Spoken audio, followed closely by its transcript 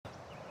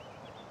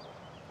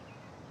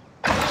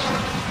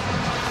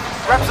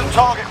Grab some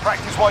target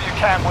practice while you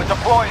can. We're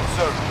deploying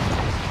soon.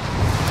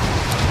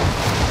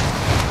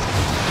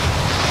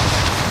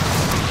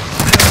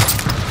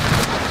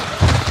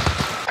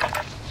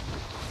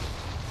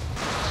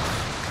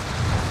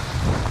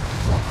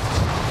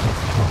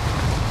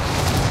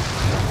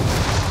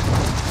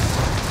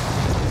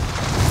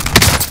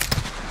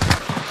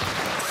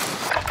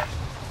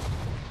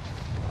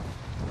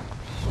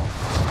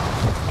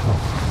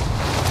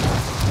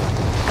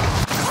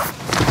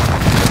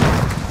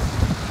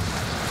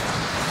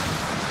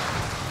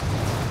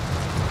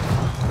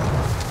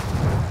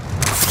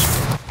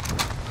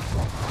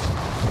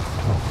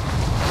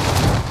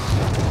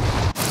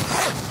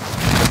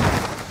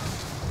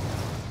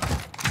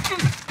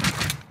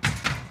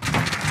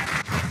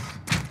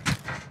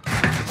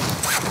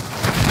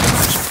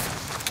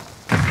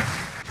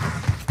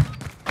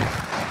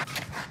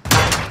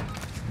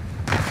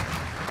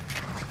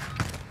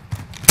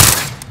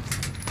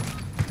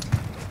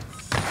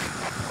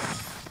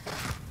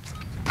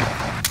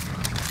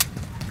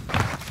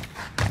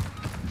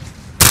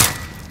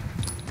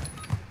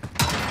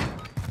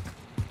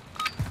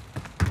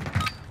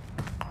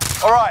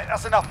 Alright,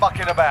 that's enough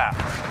mucking about.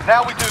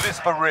 Now we do this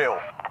for real.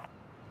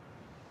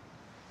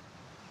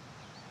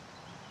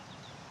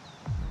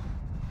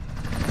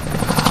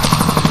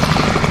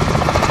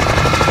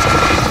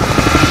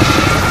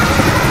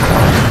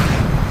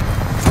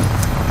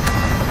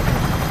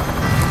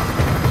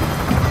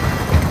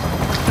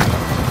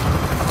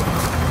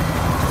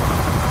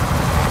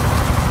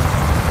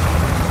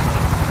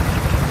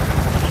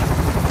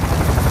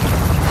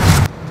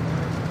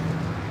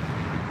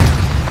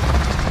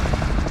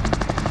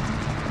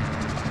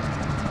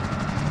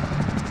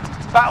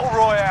 Battle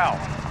Royale.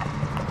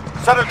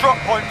 Set a drop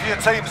point for your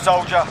team,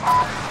 soldier.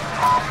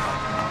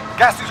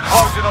 Gas is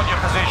closing on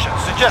your position.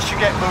 Suggest you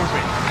get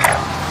moving.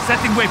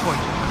 Setting waypoint.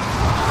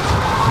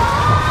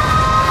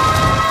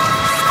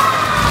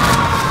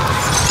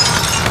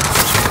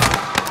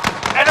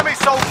 Enemy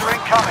soldier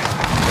incoming.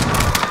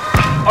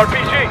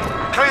 RPG.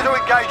 Clear to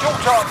engage all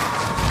targets.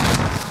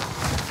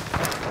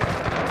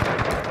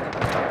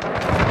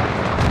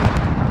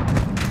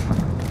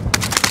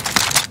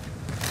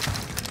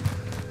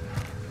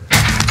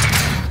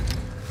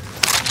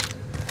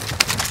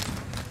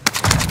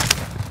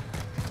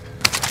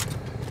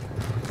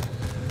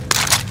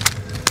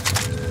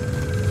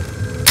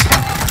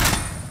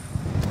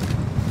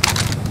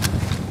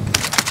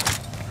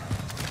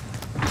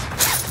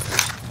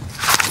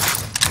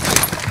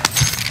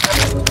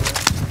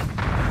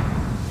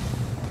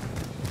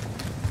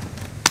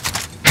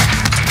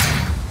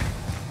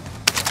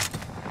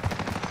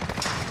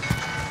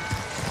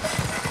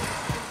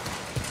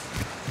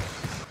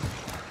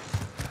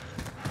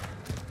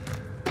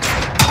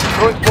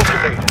 Throwing smoke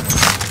grenade.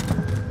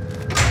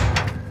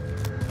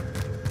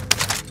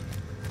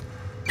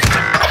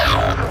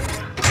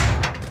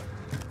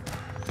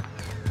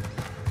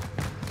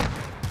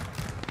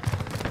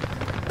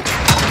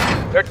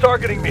 They're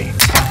targeting me.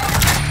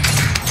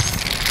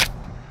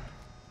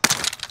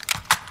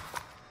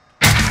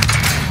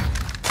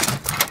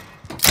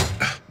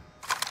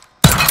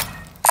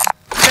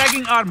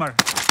 Tagging armor.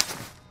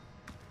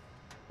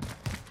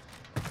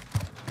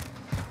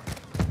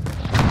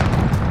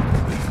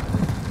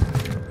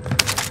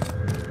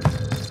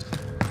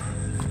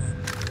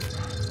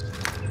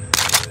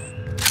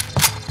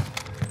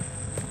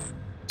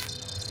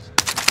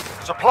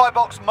 Supply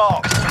box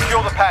marked.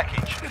 Secure the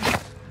package.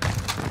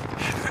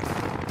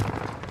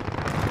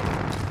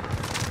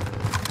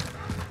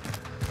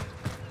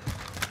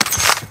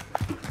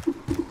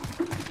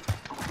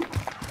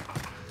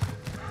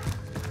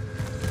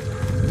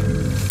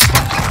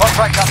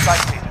 Contract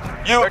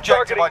updated. New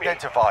objective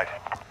identified.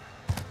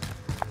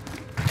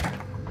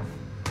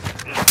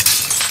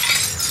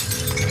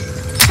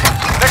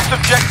 Next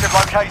objective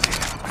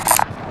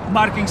located.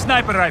 Marking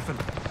sniper rifle.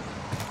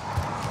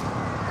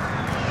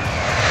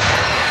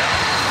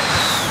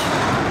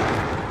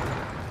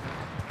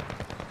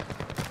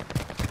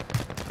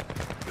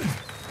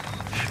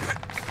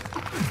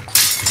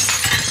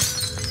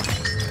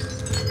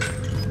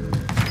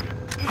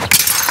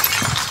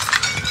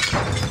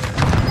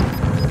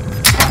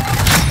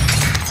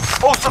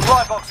 All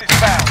supply boxes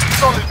found.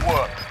 Solid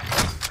work.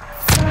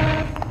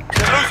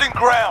 You're losing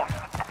ground.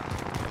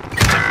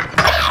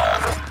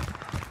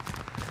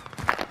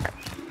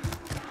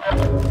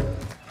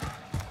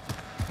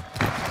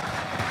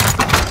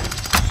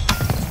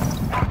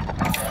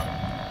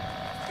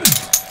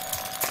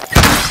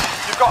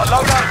 You've got a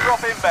loadout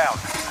drop inbound.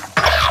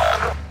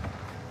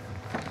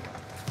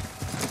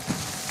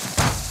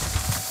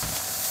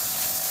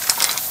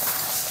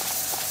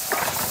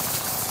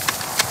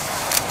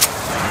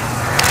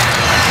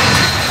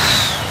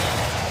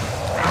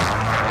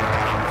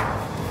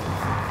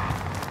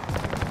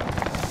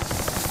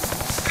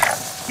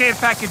 Care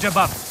package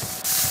above.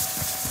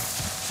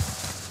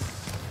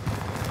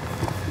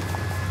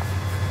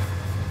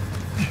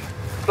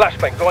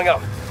 Flashbang going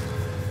out.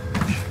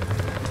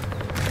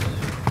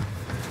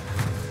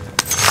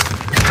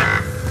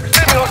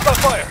 Receiving hostile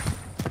fire.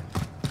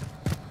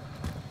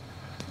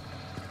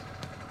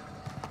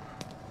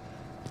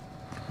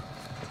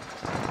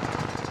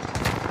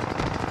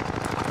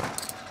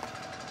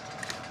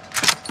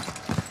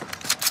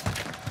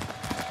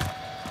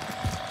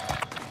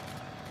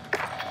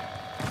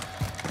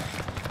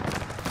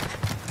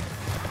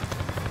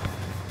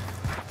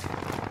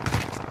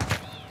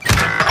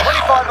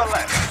 the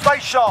left. Stay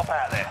sharp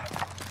out there.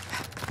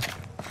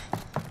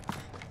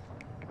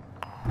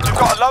 You've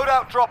got a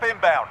loadout drop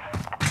inbound.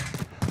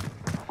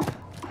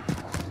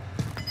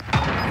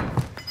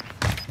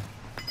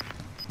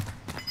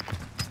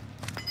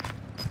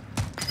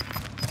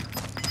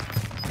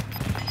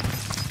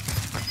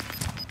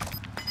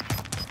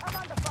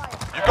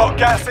 You've got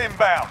gas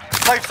inbound.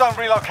 Safe zone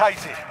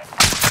relocated.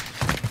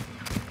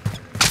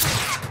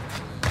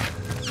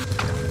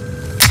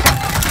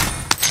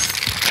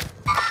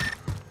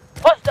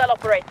 Hostile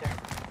operator.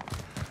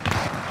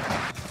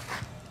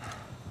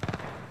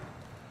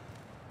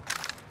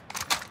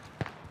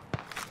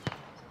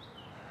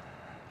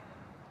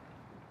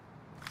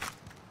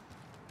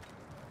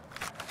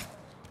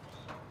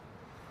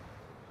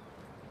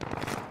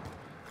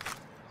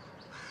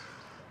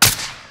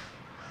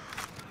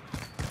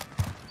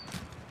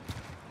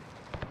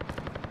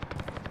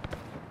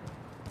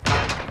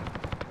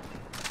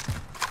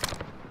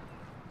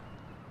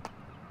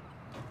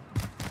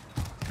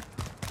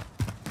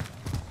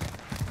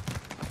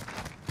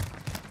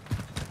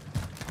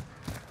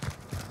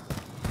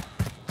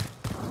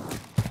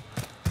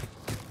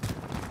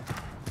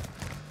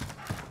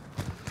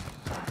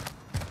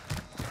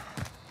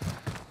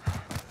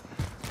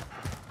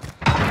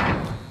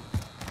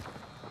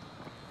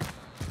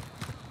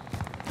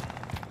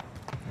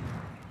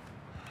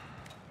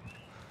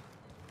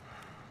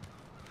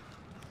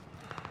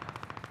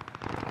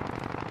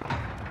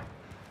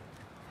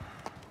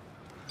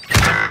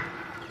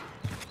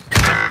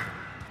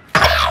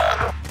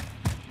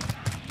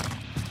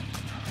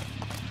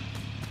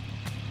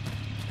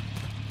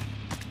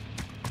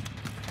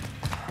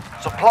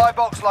 Supply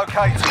box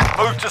located.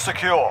 Move to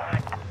secure.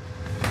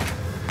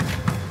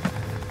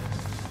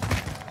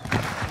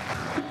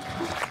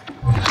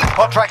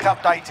 Contract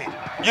updated.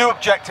 New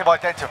objective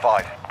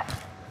identified.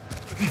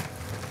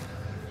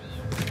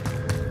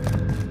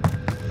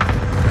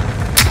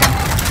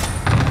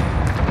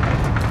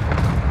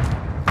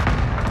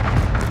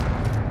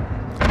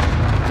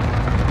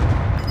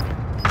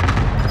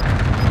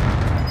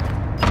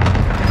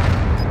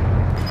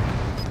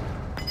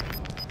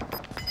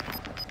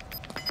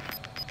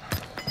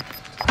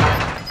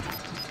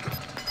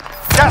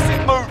 Gas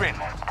is moving.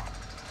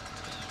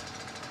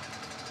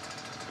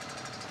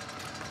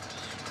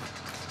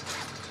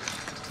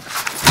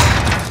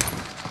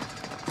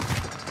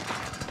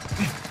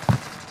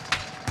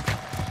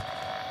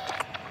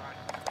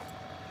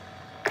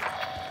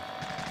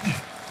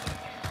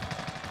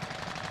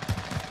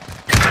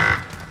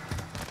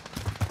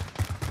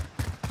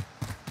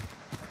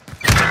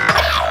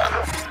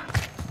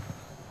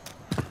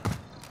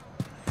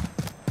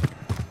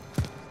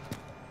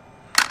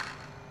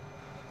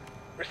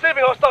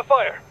 Receiving hostile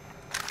fire.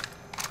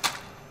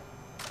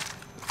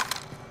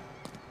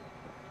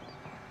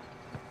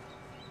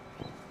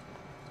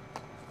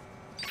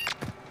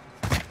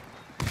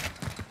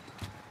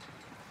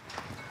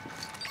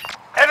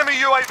 Enemy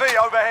UAV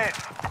overhead.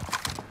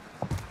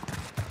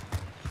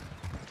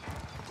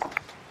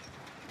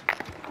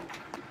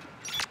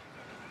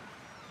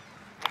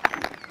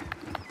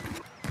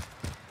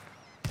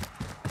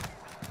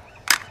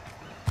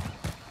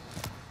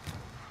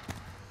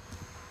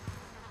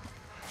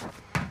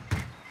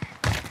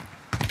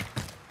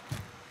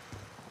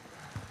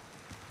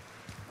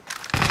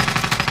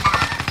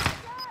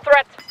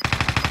 Threat.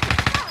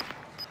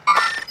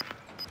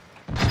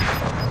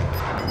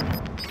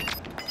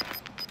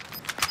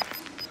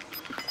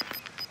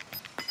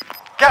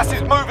 Gas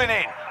is moving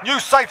in. New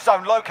safe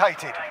zone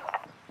located.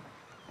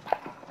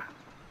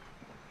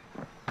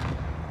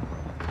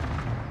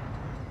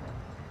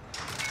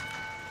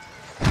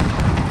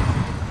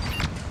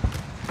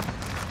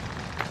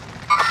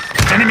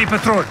 Enemy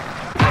patrol.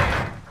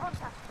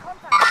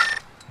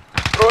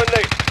 Throwing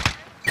nade.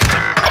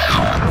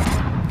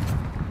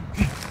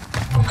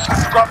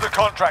 Scrub the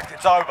contract,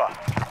 it's over.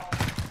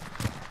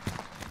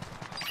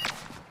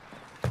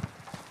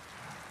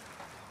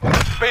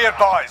 Be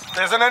advised,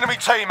 there's an enemy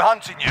team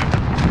hunting you.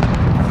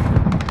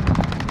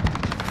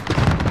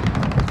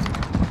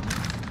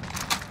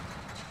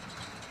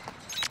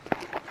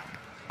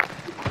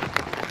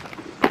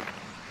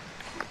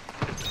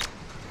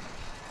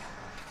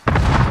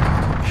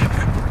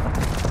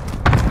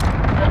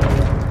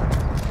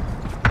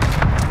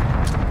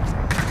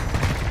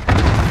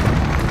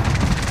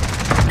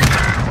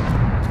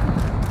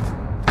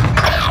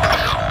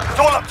 It's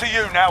all up to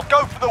you now,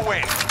 go for the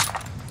win.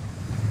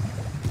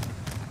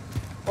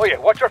 Oh yeah,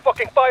 watch your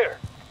fucking fire.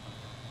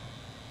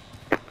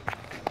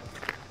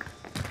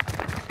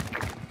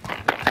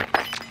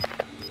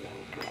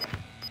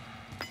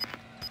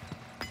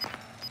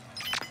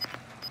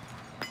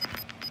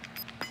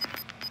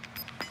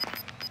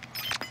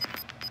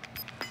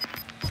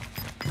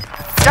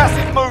 Gas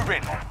is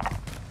moving.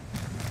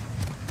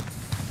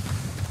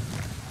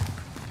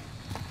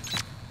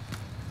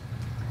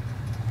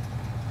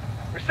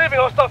 Receiving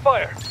hostile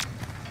fire.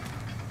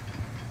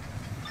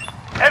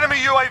 Enemy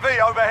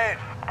UAV overhead.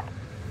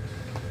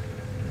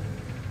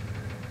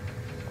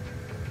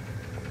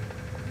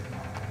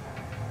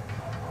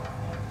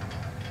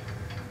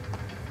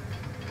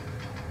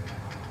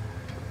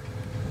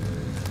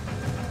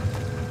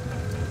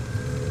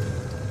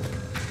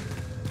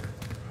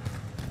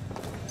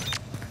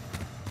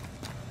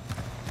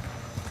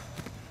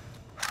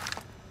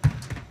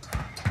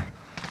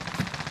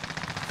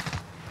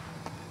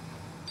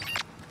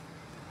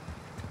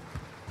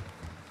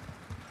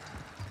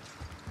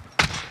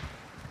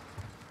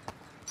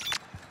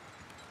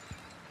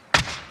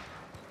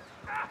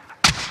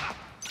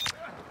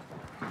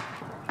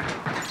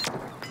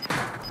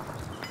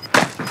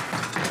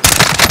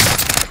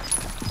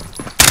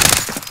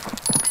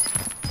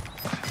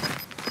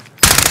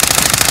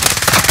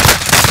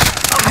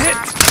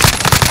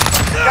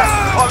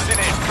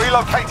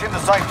 relocating the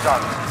safe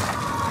zone.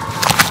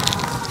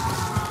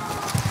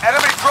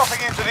 Enemy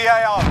dropping into the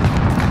AO.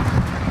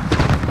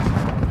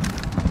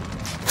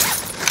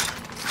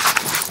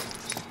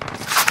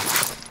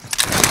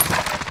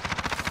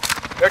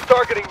 They're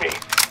targeting me.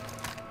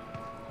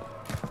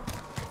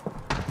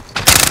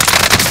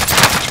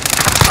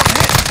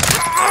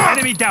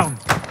 Enemy down.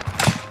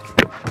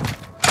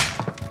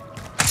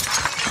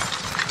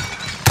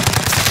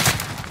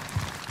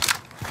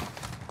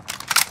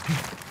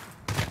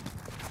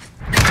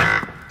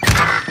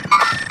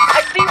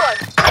 I see one.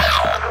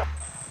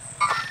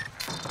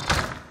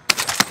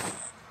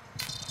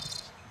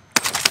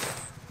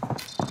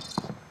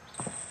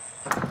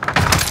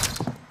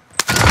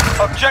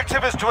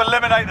 Objective is to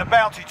eliminate the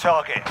bounty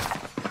target.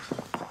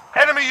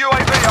 Enemy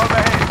UAV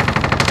overhead.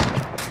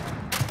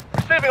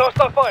 Receiving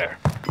hostile fire.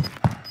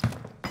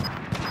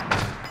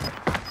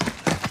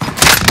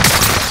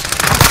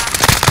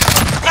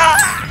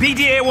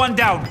 PDA 1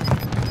 down.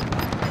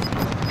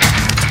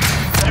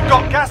 You've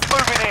got gas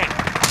moving in.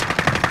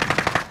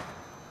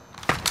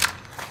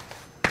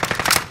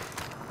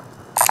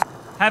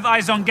 Have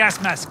eyes on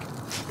gas mask.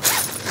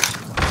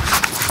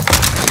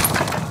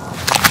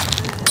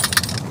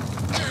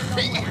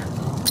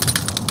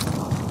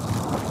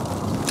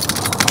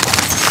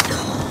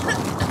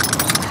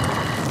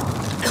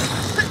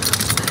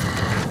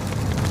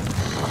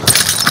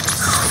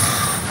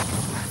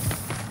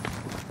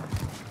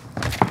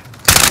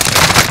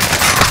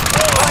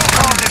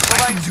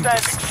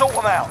 Standing, sort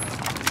them out.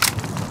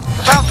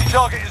 The bounty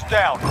target is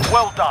down.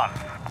 Well done.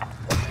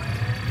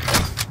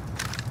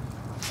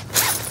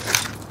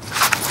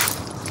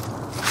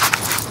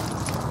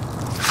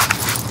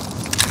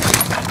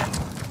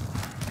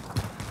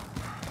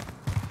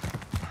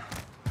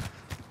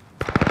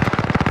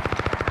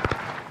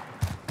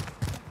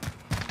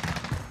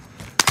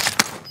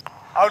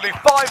 Only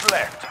 5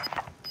 left.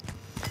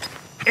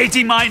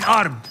 80 mine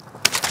armed.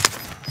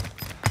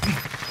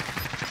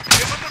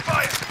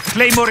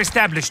 Claymore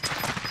established.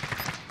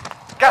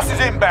 Gas is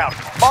inbound.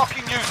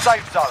 Marking new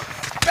safe zone.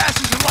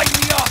 Bastards are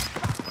lighting me up!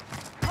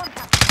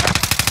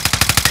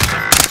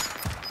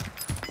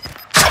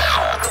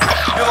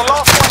 You're the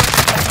last one.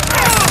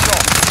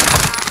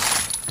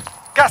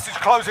 Gas is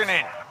closing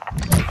in.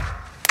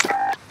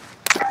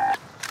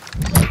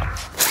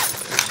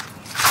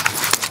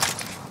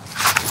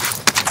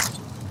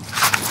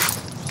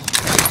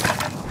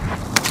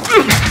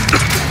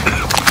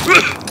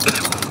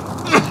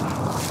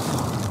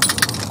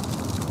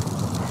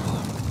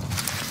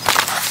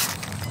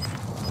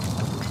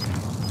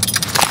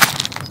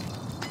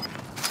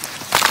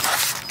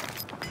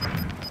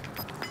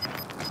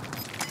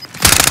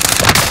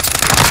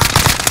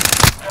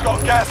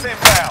 Got gas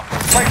inbound.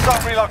 Safe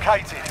zone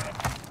relocated.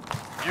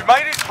 You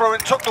made it through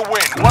and took the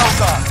win. Well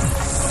done.